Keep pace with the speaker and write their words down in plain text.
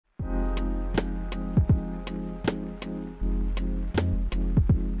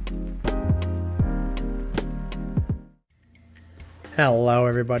Hello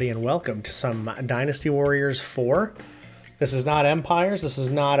everybody and welcome to some Dynasty Warriors 4. This is not Empires, this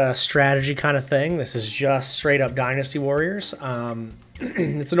is not a strategy kind of thing, this is just straight up Dynasty Warriors.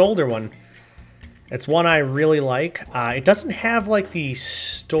 It's an older one. It's one I really like. It doesn't have like the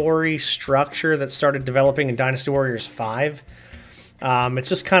story structure that started developing in Dynasty Warriors 5. It's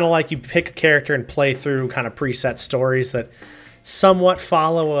just kind of like you pick a character and play through kind of preset stories that somewhat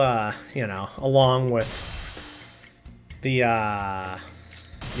follow, you know, along with the,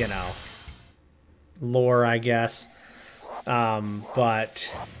 you know, lore, I guess.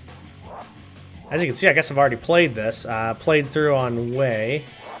 But as you can see, I guess I've already played this. Played through on Way.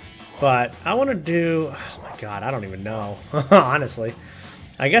 But I want to do... Oh my god, I don't even know. Honestly.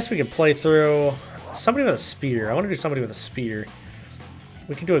 I guess we could play through somebody with a spear. I want to do somebody with a spear.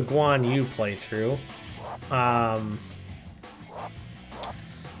 We could do a Guan Yu playthrough.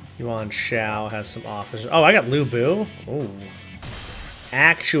 Yuan Shao has some officers. Oh, I got Lu Bu. Ooh.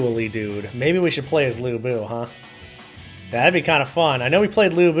 Actually, dude. Maybe we should play as Lu Bu, huh? That'd be kind of fun. I know we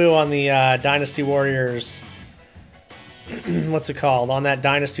played Lu Bu on the Dynasty Warriors... what's it called? On that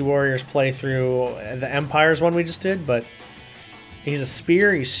Dynasty Warriors playthrough, the Empires one we just did, but he's a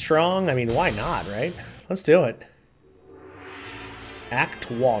spear, he's strong. I mean, why not, right? Let's do it. Act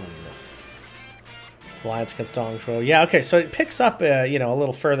 1. Alliance against Dong Zhuo. Yeah, okay, so it picks up, you know, a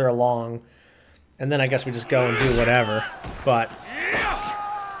little further along, and then I guess we just go and do whatever. But,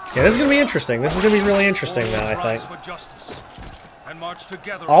 yeah, this is going to be interesting. This is going to be really interesting, though, I think.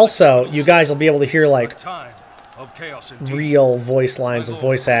 Also, you guys will be able to hear, like, real voice lines of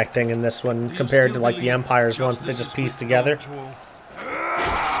voice acting in this one compared to, like, the Empires ones that they just pieced together.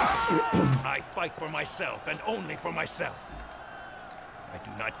 I fight for myself and only for myself. I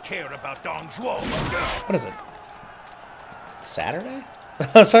do not care about Dong Zhuo. What is it? Saturday?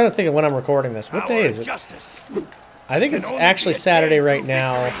 I was trying to think of when I'm recording this. What day is it? I think it's actually Saturday right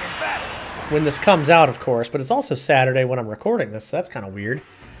now when this comes out, of course, but it's also Saturday when I'm recording this, so that's kind of weird.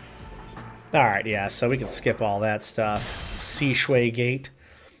 Alright, yeah, so we can skip all that stuff. Si Shui Gate.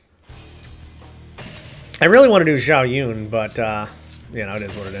 I really want to do Zhao Yun, but, you know, it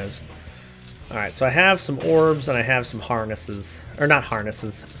is what it is. Alright, so I have some orbs and I have some harnesses. Or not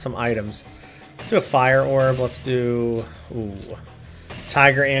harnesses, some items. Let's do a fire orb. Let's do... Ooh.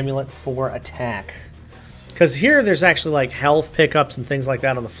 Tiger Amulet for attack. Because here there's actually, like, health pickups and things like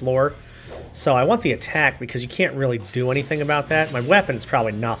that on the floor. So I want the attack because you can't really do anything about that. My weapon is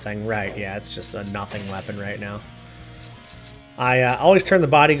probably nothing, right? Yeah, it's just a nothing weapon right now. I always turn the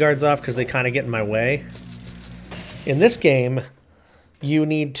bodyguards off because they kind of get in my way. In this game, you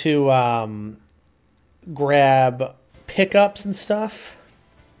need to grab pickups and stuff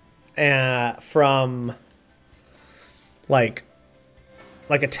from like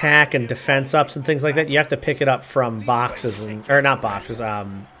attack and defense ups and things like that. You have to pick it up from boxes and or not boxes.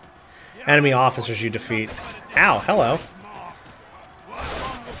 Enemy officers you defeat. Ow, hello.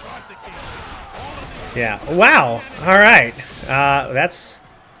 Yeah, wow. Alright. That's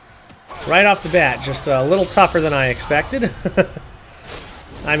right off the bat, just a little tougher than I expected.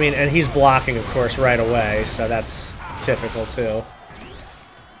 I mean, and he's blocking, of course, right away, so that's typical, too.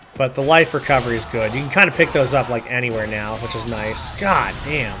 But the life recovery is good. You can kind of pick those up, like, anywhere now, which is nice. God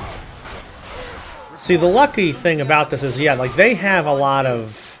damn. See, the lucky thing about this is, yeah, like, they have a lot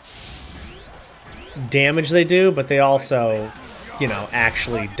of damage they do, but they also, you know,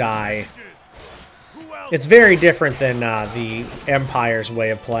 actually die. It's very different than the Empire's way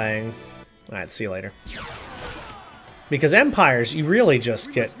of playing. Alright, see you later. Because Empires, you really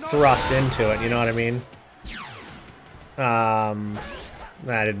just get thrust into it, you know what I mean? I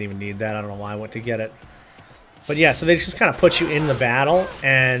didn't even need that. I don't know why I went to get it. But yeah, so they just kind of put you in the battle,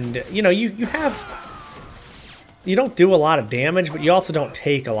 and, you know, you have... You don't do a lot of damage, but you also don't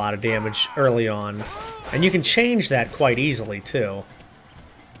take a lot of damage early on. And you can change that quite easily, too.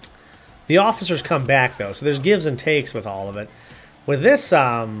 The officers come back, though, so there's gives and takes with all of it. With this,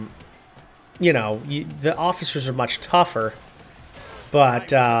 you know, the officers are much tougher.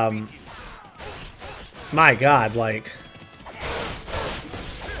 But, my god, like...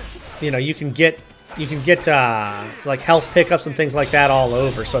 You know, you can get like, health pickups and things like that all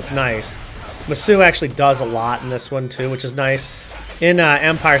over, so it's nice. Masu actually does a lot in this one, too, which is nice. In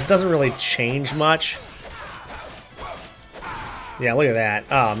Empires, it doesn't really change much. Yeah, look at that.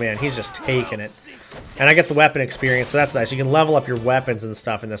 Oh, man, he's just taking it. And I get the weapon experience, so that's nice. You can level up your weapons and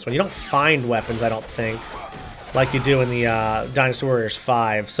stuff in this one. You don't find weapons, I don't think, like you do in the Dynasty Warriors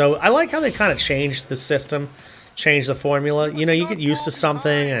 5. So I like how they kind of changed the system, changed the formula. You know, you get used to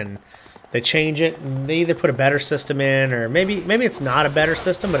something, and they change it, and they either put a better system in, or maybe it's not a better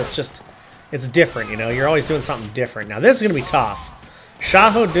system, but it's just... It's different, you know? You're always doing something different. Now, this is going to be tough.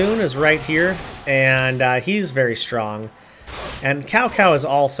 Shahodun is right here, and he's very strong. And Cow Cow is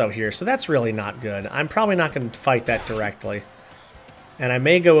also here, so that's really not good. I'm probably not going to fight that directly. And I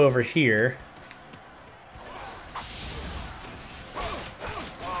may go over here.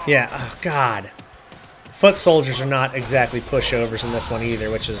 Yeah, oh god. Foot soldiers are not exactly pushovers in this one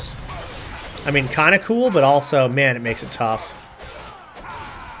either, which is, I mean, kind of cool, but also, man, it makes it tough.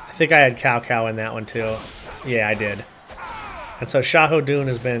 I think I had Cow Cow in that one too. Yeah, I did. And so Shahodun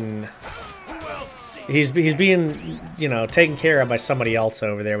has been, he's being, you know, taken care of by somebody else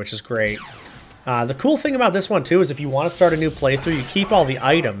over there, which is great. The cool thing about this one too is if you want to start a new playthrough, you keep all the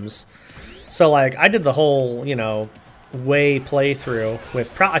items. So like, I did the whole, you know, way playthrough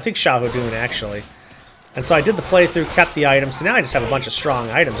with, I think Shahodun actually. And so I did the playthrough, kept the items, so now I just have a bunch of strong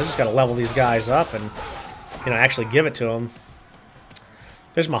items. I just got to level these guys up and, you know, actually give it to them.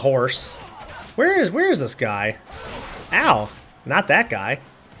 There's my horse. Where is this guy? Ow, not that guy.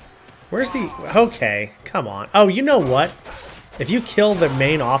 Where's the, okay, come on. Oh, you know what? If you kill the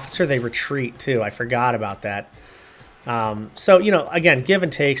main officer, they retreat too. I forgot about that. So, you know, again, give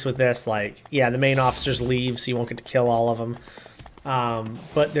and takes with this. Like, yeah, the main officers leave, so you won't get to kill all of them.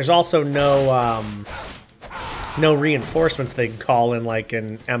 But there's also no reinforcements they can call in like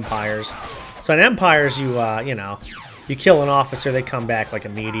in Empires. So in Empires, you know, you kill an officer, they come back like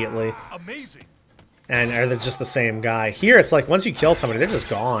immediately. Amazing. And they're just the same guy. Here, it's like once you kill somebody, they're just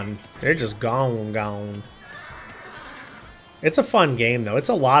gone. They're just gone. It's a fun game, though. It's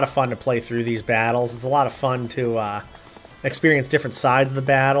a lot of fun to play through these battles. It's a lot of fun to experience different sides of the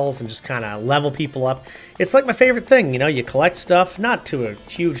battles and just kind of level people up. It's like my favorite thing, you know? You collect stuff, not to a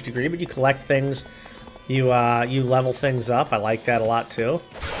huge degree, but you collect things. You level things up. I like that a lot, too.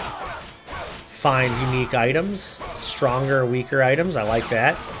 Find unique items. Stronger or weaker items. I like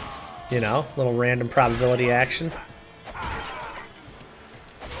that. You know, little random probability action.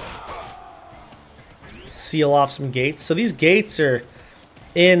 Seal off some gates. So these gates are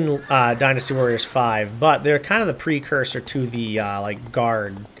in Dynasty Warriors 5, but they're kind of the precursor to the like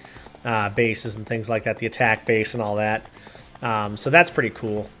guard bases and things like that, the attack base and all that. So that's pretty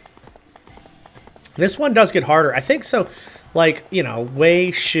cool. This one does get harder. I think so. Like, you know,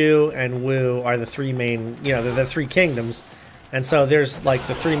 Wei, Shu, and Wu are the three main, you know, they're the three kingdoms. And so there's like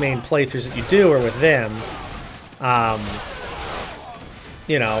the three main playthroughs that you do are with them.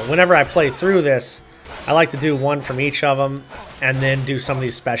 You know, whenever I play through this, I like to do one from each of them and then do some of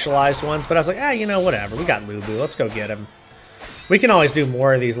these specialized ones. But I was like, you know, whatever. We got Lubu. Let's go get him. We can always do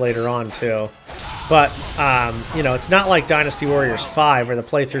more of these later on, too. But, you know, it's not like Dynasty Warriors 5 where the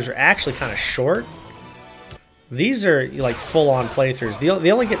playthroughs are actually kind of short. These are, like, full-on playthroughs.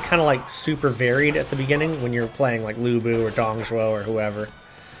 They only get kind of, like, super varied at the beginning when you're playing, like, Lubu or Dongzhuo or whoever.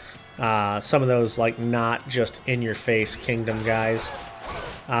 Some of those, like, not just in-your-face kingdom guys.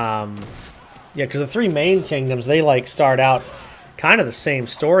 Yeah, because the three main kingdoms, they, like, start out kind of the same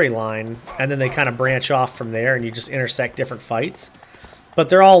storyline, and then they kind of branch off from there, and you just intersect different fights. But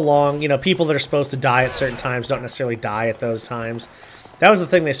they're all long. You know, people that are supposed to die at certain times don't necessarily die at those times. That was the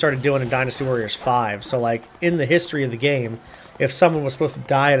thing they started doing in Dynasty Warriors 5. So, like, in the history of the game, if someone was supposed to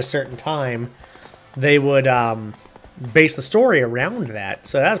die at a certain time, they would base the story around that.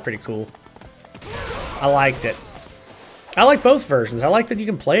 So that was pretty cool. I liked it. I like both versions. I like that you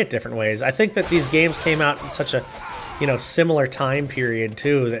can play it different ways. I think that these games came out in such a, you know, similar time period,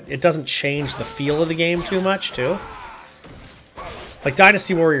 too, that it doesn't change the feel of the game too much, too. Like,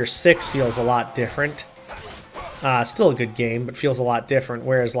 Dynasty Warriors 6 feels a lot different. Still a good game, but feels a lot different.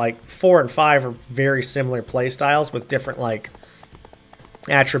 Whereas, like, 4 and 5 are very similar play styles with different, like,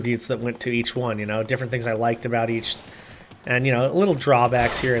 attributes that went to each one, you know? Different things I liked about each. And, you know, little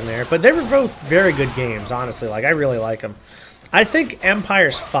drawbacks here and there. But they were both very good games, honestly. Like, I really like them. I think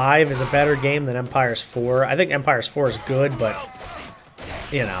Empires 5 is a better game than Empires 4. I think Empires 4 is good, but,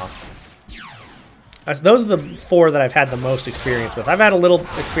 you know. Those are the 4 that I've had the most experience with. I've had a little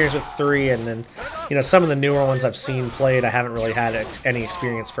experience with 3, and then, you know, some of the newer ones I've seen played, I haven't really had any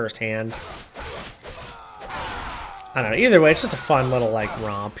experience firsthand. I don't know. Either way, it's just a fun little, like,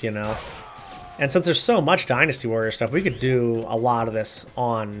 romp, you know. And since there's so much Dynasty Warrior stuff, we could do a lot of this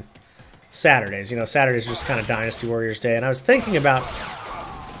on Saturdays. You know, Saturdays are just kind of Dynasty Warriors Day. And I was thinking about,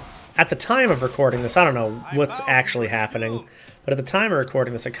 at the time of recording this, I don't know what's actually happening, but at the time of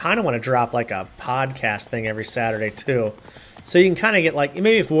recording this, I kind of want to drop like a podcast thing every Saturday too. So you can kind of get like,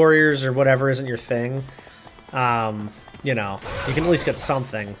 maybe if Warriors or whatever isn't your thing, you know, you can at least get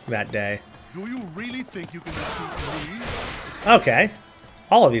something that day. Do you really think you can shoot me? Okay.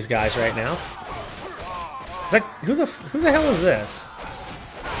 All of these guys right now. Is that, who the hell is this?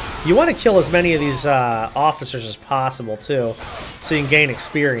 You want to kill as many of these officers as possible, too, so you can gain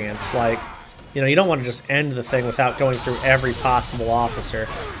experience. Like, you know, you don't want to just end the thing without going through every possible officer.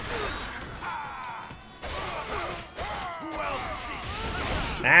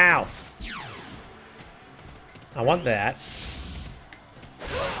 Ow! I want that.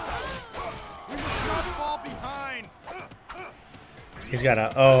 He's got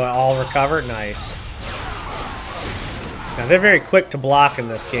a... Oh, all recover? Nice. Now, they're very quick to block in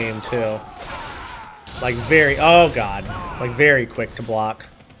this game, too. Like, very... Oh, God. Like, very quick to block.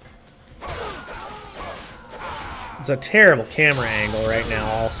 It's a terrible camera angle right now,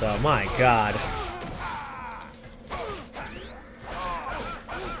 also. My God.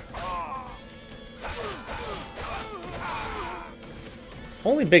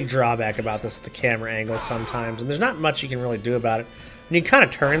 Only big drawback about this is the camera angle sometimes, and there's not much you can really do about it. And you can kind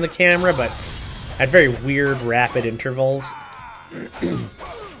of turn the camera, but at very weird, rapid intervals.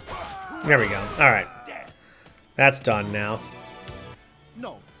 There we go. All right. That's done now.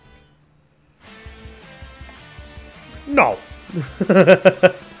 No. No.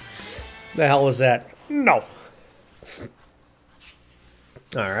 The hell was that? No.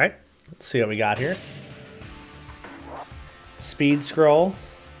 All right. Let's see what we got here. Speed scroll.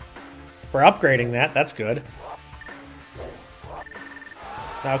 We're upgrading that. That's good.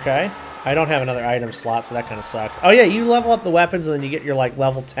 Okay. I don't have another item slot, so that kind of sucks. Oh, yeah, you level up the weapons, and then you get your, like,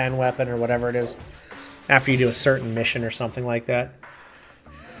 level 10 weapon or whatever it is after you do a certain mission or something like that.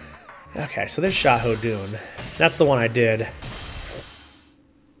 Okay, so there's Shah-Ho Dun. That's the one I did.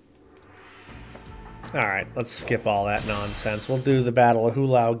 Alright, let's skip all that nonsense. We'll do the Battle of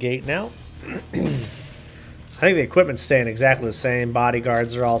Hulao Gate now. I think the equipment's staying exactly the same.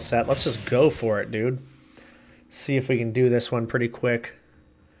 Bodyguards are all set. Let's just go for it, dude. See if we can do this one pretty quick.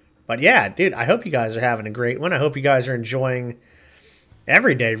 But yeah, dude, I hope you guys are having a great one. I hope you guys are enjoying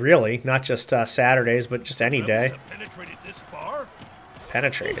every day, really. Not just Saturdays, but just any day.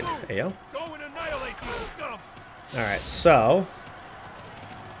 Penetrated. There you go. Alright, so...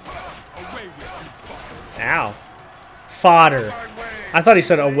 Ow. Fodder. I thought he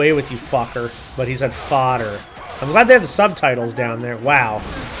said away with you, fucker. But he said fodder. I'm glad they have the subtitles down there. Wow.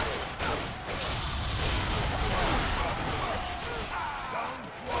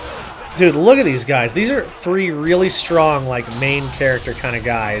 Dude, look at these guys. These are three really strong, like, main character kind of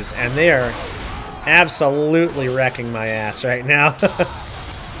guys. And they are absolutely wrecking my ass right now.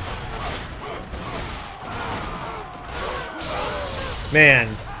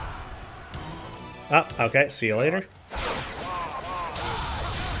 Man. Oh, okay. See you later.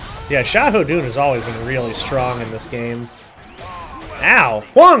 Yeah, Shah-Ho Dun has always been really strong in this game. Ow!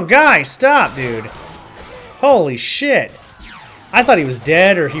 One guy! Stop, dude! Holy shit! I thought he was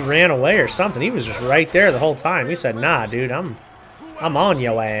dead or he ran away or something. He was just right there the whole time. He said, nah, dude, I'm on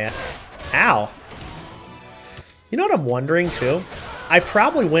your ass. Ow. You know what I'm wondering, too? I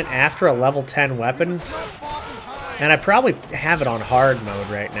probably went after a level 10 weapon, and I probably have it on hard mode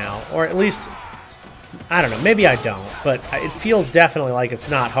right now. Or at least... I don't know, maybe I don't, but it feels definitely like it's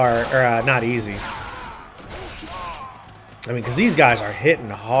not hard, or not easy. I mean, because these guys are hitting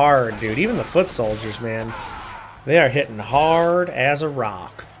hard, dude. Even the foot soldiers, man. They are hitting hard as a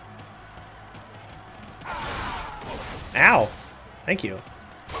rock. Ow. Thank you.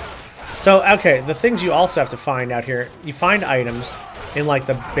 So, okay, the things you also have to find out here, you find items in, like,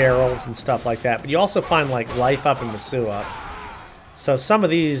 the barrels and stuff like that, but you also find, like, life up and Masu up. So some of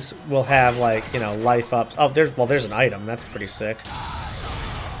these will have, like, you know, life ups. Oh, there's an item. That's pretty sick.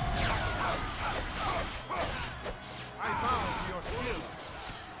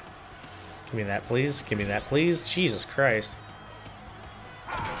 Give me that, please. Give me that, please. Jesus Christ.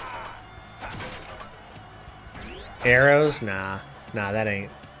 Arrows? Nah. Nah, that ain't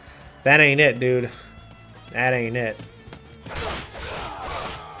it, dude. That ain't it.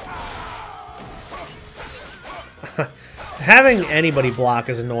 Having anybody block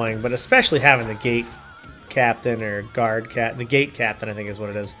is annoying, but especially having the gate captain or guard the gate captain, I think is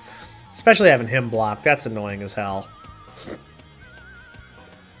what it is. Especially having him block, that's annoying as hell.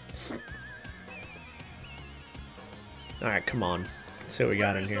 Alright, come on. Let's see what we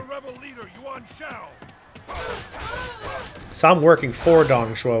got in here. So I'm working for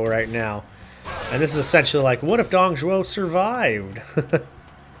Dong Zhuo right now. And this is essentially like, what if Dong Zhuo survived?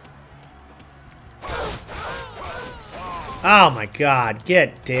 Oh my god,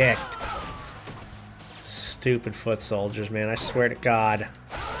 get dicked. Stupid foot soldiers, man, I swear to god.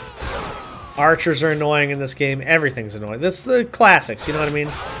 Archers are annoying in this game, everything's annoying. This is the classics, you know what I mean?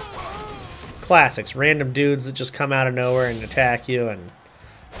 Classics, random dudes that just come out of nowhere and attack you, and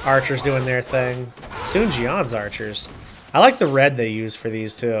archers doing their thing. Sun Jian's archers. I like the red they use for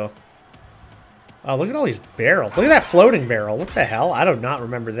these, too. Oh, look at all these barrels. Look at that floating barrel. What the hell? I do not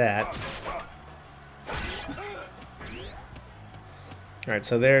remember that. Alright,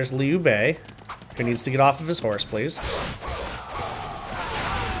 so there's Liu Bei, who needs to get off of his horse, please.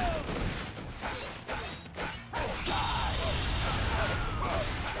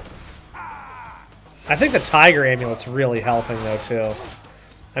 I think the Tiger Amulet's really helping, though, too.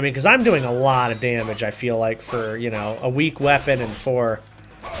 I mean, because I'm doing a lot of damage, I feel like, for, you know, a weak weapon and for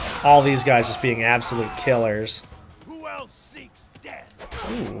all these guys just being absolute killers. Who else seeks death?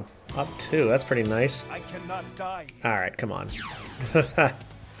 Ooh, up 2. That's pretty nice. I cannot die. Alright, come on.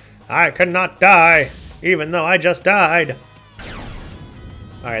 I cannot die, even though I just died.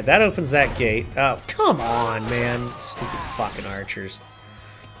 Alright, that opens that gate. Oh, come on, man. Stupid fucking archers.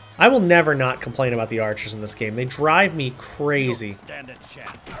 I will never not complain about the archers in this game. They drive me crazy.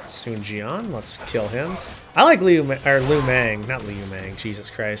 Sun Jian, let's kill him. I like Liu Mang, not Liu Mang,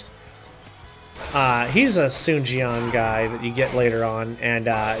 Jesus Christ. He's a Sun Jian guy that you get later on, and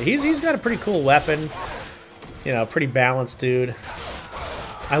he's got a pretty cool weapon. You know, pretty balanced dude.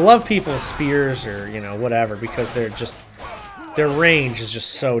 I love people's spears or, you know, whatever, because they're just, their range is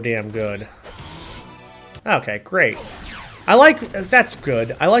just so damn good. Okay, great. I like, that's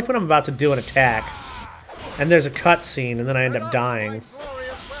good. I like when I'm about to do an attack, and there's a cutscene, and then I end up dying.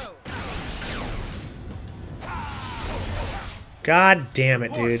 God damn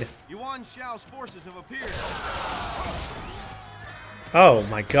it, dude. Yuan Shao's forces have appeared. Oh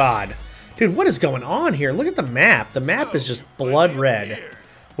my god. Dude, what is going on here? Look at the map. The map is just blood red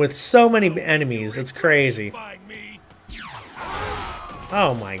with so many enemies. It's crazy.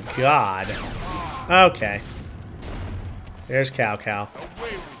 Oh my god. Okay. There's Cao Cao.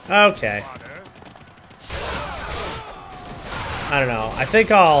 Okay. I don't know. I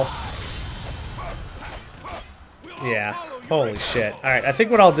think I'll... Yeah. Holy shit. Alright, I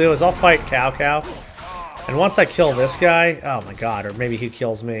think what I'll do is I'll fight Cao Cao. And once I kill this guy... Oh my god, or maybe he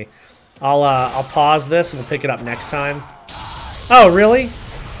kills me. I'll pause this and we'll pick it up next time. Oh, really?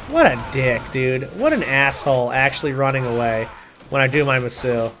 What a dick, dude. What an asshole actually running away when I do my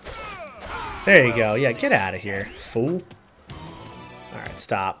Masu. There you go. Yeah, get out of here, fool. Alright,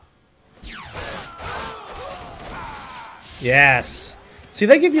 stop. Yes. See,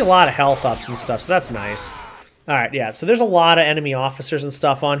 they give you a lot of health ups and stuff, so that's nice. Alright, yeah, so there's a lot of enemy officers and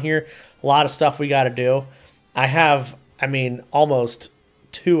stuff on here. A lot of stuff we gotta do. I have, I mean, almost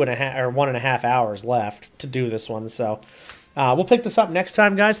 2.5 or 1.5 hours left to do this one, so we'll pick this up next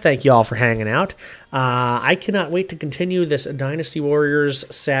time, guys. Thank you all for hanging out. I cannot wait to continue this Dynasty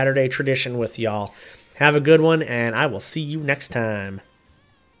Warriors Saturday tradition with y'all. Have a good one, and I will see you next time.